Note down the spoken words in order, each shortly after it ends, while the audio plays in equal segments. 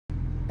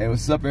Hey,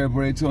 what's up,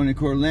 everybody? Tony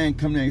Corlin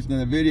coming next to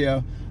another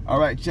video. All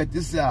right, check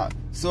this out.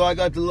 So I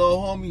got the little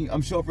homie.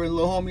 I'm chauffeuring the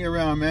little homie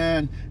around,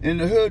 man. In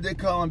the hood, they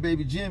call him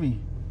Baby Jimmy.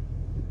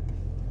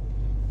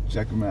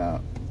 Check him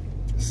out.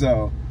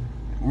 So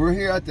we're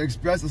here at the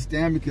espresso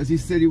stand because he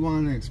said he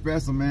wanted an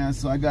espresso, man.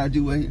 So I gotta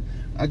do what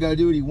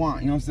he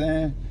want. You know what I'm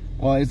saying?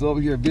 While he's over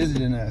here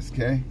visiting us,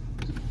 okay?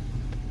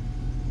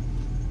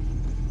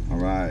 All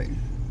right.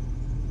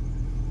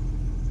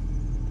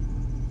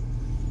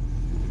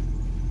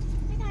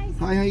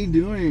 Hi, how you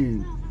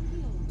doing? Well, how are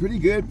you? Pretty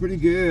good, pretty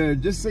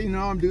good. Just so you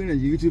know, I'm doing a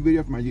YouTube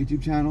video for my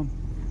YouTube channel.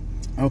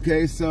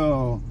 Okay,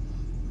 so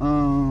I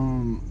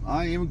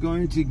am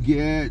going to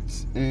get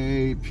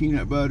a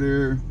peanut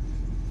butter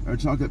or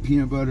chocolate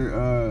peanut butter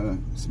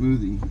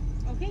smoothie.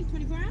 Okay,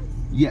 24 ounce?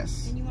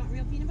 Yes. And you want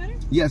real peanut butter?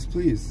 Yes,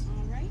 please.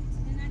 All right,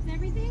 and that's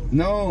everything?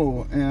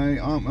 No, and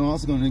I'm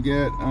also going to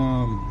get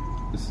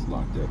this is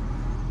locked up.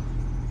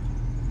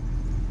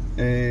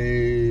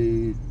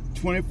 A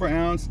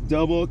 24-ounce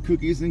double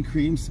cookies and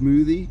cream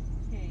smoothie.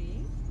 Okay.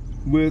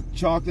 With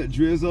chocolate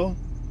drizzle,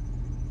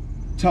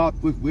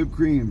 topped with whipped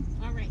cream.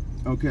 All right.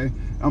 Okay.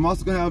 I'm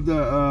also gonna have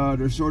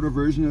the shorter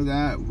version of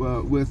that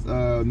with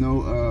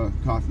no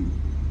coffee.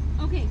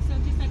 Okay, so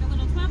just like a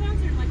little 12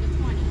 ounce or like a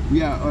 20?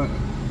 Yeah,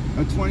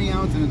 a 20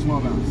 ounce and a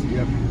 12 ounce.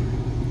 Yep.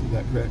 Is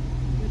that correct?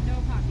 With no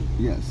coffee?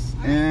 Yes.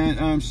 All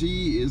and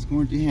she is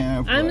going to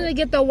have. I'm gonna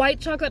get the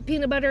white chocolate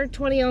peanut butter,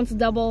 20 ounce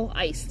double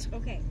iced.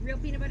 Okay, real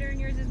peanut butter in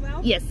yours as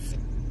well? Yes.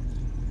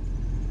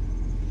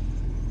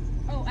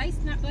 Oh,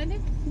 iced, not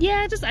blended?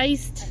 Yeah, just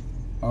iced.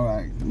 All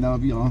right. That'll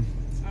be on.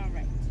 All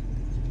right.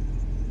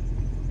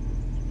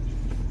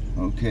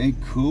 Okay.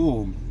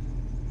 Cool.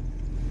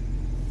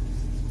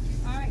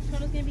 All right,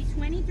 total's gonna be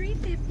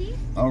 $23.50.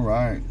 All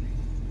right.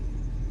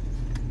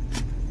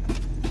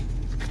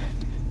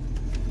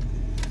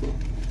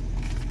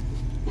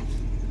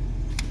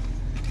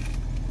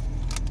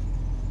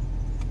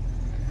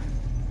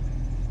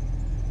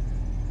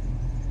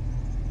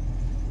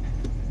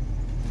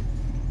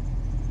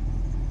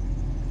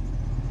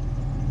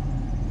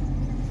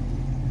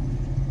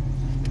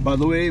 By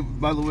the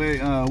way,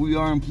 we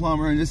are in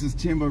Plummer, and this is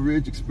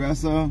Ridge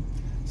Espresso.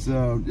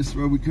 So this is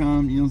where we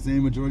come, you know what I'm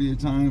saying, majority of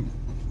the time.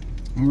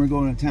 When we're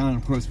going to town,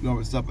 of course, we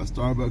always stop at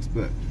Starbucks,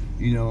 but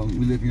you know,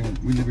 we live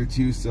here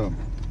too, so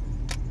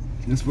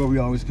this is where we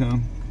always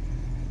come.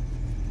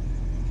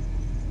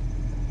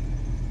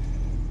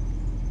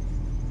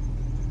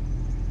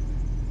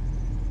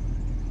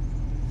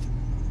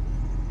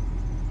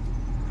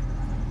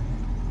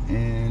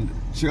 And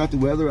check out the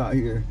weather out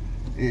here.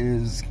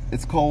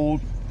 It's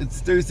cold. It's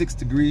 36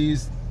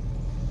 degrees,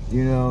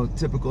 you know,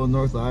 typical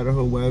North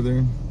Idaho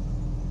weather.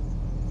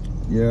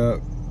 Yeah.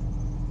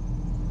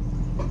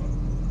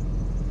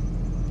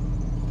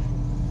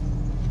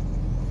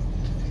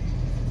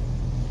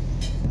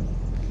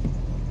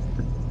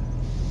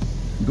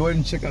 Go ahead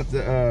and check out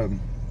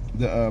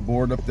the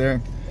board up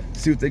there.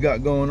 See what they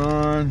got going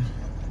on.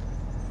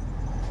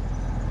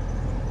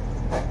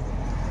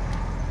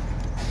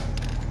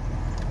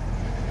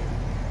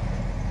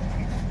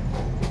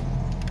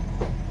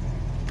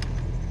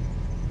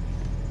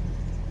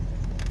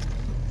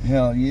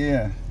 Hell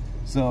yeah.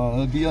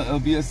 So it'll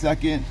be a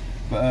second,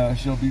 but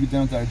she'll be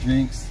done with our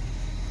drinks.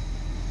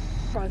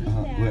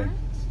 Good.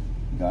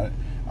 Got it.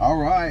 All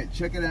right,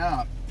 check it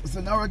out. So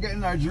now we're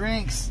getting our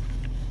drinks.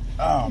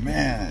 Oh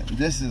man,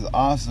 this is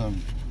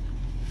awesome.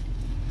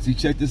 See,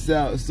 check this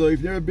out. So if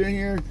you've never been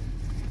here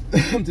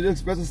to the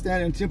espresso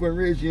stand in Temple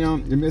Ridge, you know,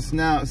 you're missing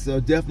out.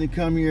 So definitely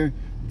come here,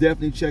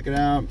 definitely check it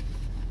out.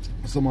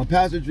 So I'm gonna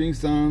pass the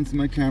drinks on to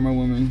my camera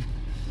woman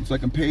so I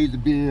can pay the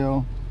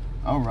bill.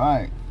 All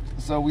right.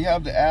 So we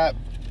have the app,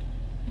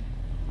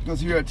 because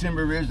here at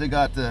Timber Ridge they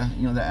got the,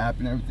 you know, the app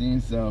and everything,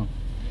 so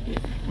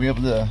we're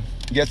able to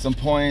get some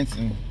points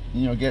and,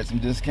 you know, get some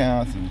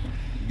discounts and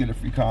get a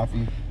free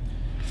coffee.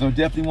 So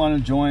definitely want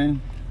to join.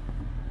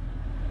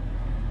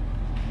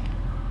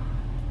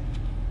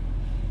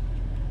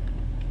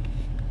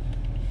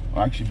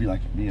 Or actually be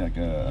like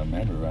a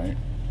member, right?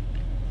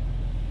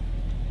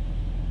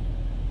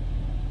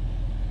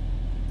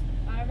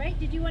 All right,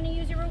 did you want to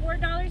use your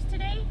reward dollars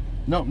today?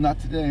 Nope, not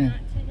today. Not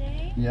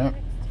today. Yep.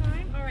 Next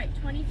time. All right,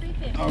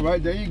 $23.50. All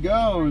right, there you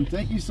go. And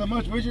thank you so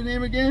much. What's your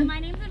name again? My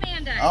name's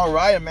Amanda. All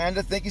right,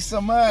 Amanda. Thank you so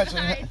much. All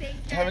right,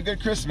 thanks, Have a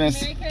good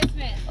Christmas. Merry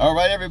Christmas. All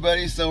right,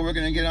 everybody. So we're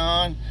gonna get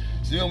on,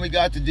 see what we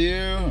got to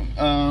do.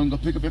 Go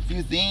pick up a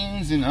few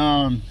things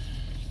and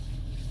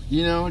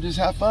you know, just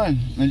have fun.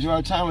 Enjoy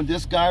our time with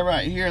this guy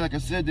right here. Like I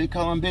said, they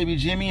call him Baby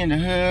Jimmy in the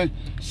hood.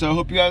 So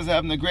hope you guys are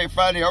having a great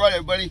Friday. All right,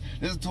 everybody.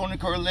 This is Tony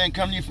Corlin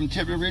coming to you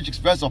from Ridge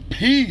Espresso.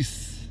 Peace.